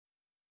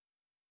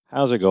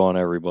How's it going,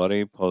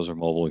 everybody?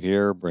 Pozermobil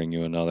here, bring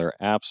you another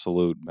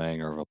absolute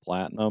banger of a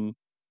platinum.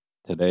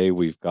 Today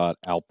we've got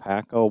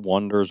Alpaca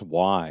Wonders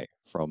Y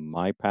from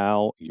my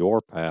pal,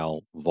 your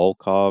pal,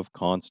 Volkov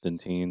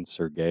Konstantin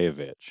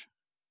Sergeyevich.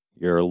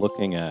 You're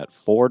looking at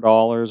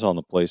 $4 on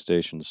the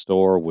PlayStation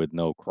Store with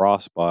no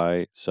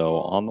cross-buy, so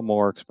on the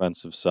more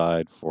expensive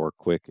side for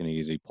quick and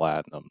easy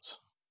platinums.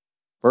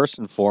 First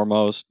and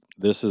foremost,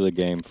 this is a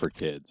game for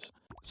kids.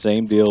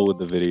 Same deal with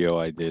the video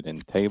I did in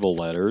table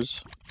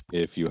letters.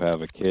 If you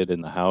have a kid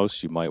in the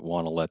house, you might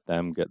want to let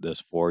them get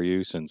this for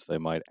you since they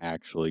might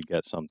actually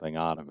get something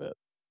out of it.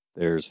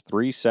 There's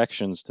 3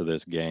 sections to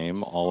this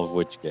game, all of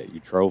which get you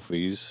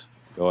trophies.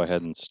 Go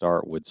ahead and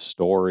start with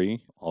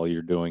story. All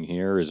you're doing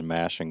here is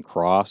mash and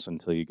cross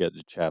until you get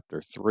to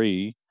chapter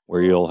 3,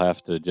 where you'll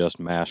have to just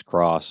mash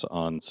cross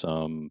on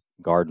some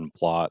garden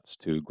plots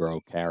to grow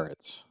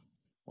carrots.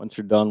 Once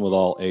you're done with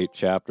all 8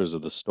 chapters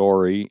of the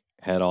story,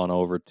 head on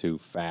over to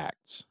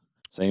Facts.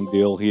 Same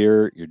deal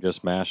here, you're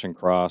just mashing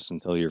cross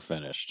until you're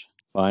finished.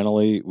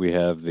 Finally, we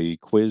have the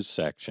quiz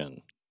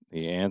section.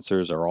 The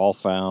answers are all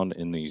found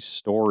in the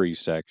story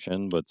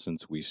section, but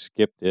since we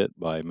skipped it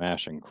by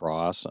mashing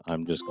cross,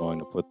 I'm just going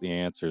to put the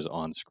answers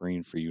on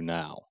screen for you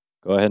now.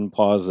 Go ahead and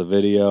pause the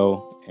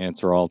video,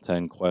 answer all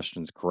 10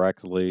 questions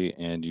correctly,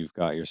 and you've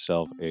got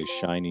yourself a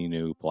shiny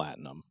new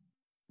platinum.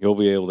 You'll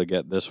be able to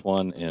get this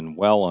one in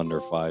well under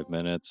 5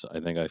 minutes.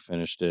 I think I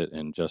finished it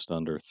in just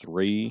under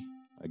 3.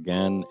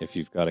 Again, if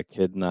you've got a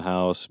kid in the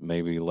house,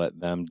 maybe let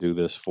them do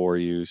this for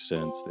you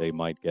since they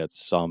might get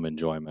some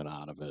enjoyment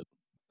out of it.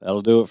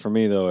 That'll do it for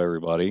me though,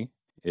 everybody.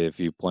 If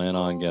you plan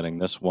on getting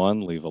this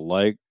one, leave a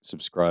like,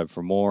 subscribe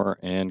for more,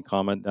 and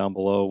comment down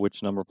below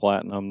which number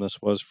platinum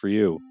this was for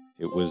you.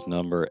 It was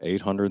number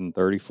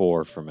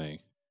 834 for me.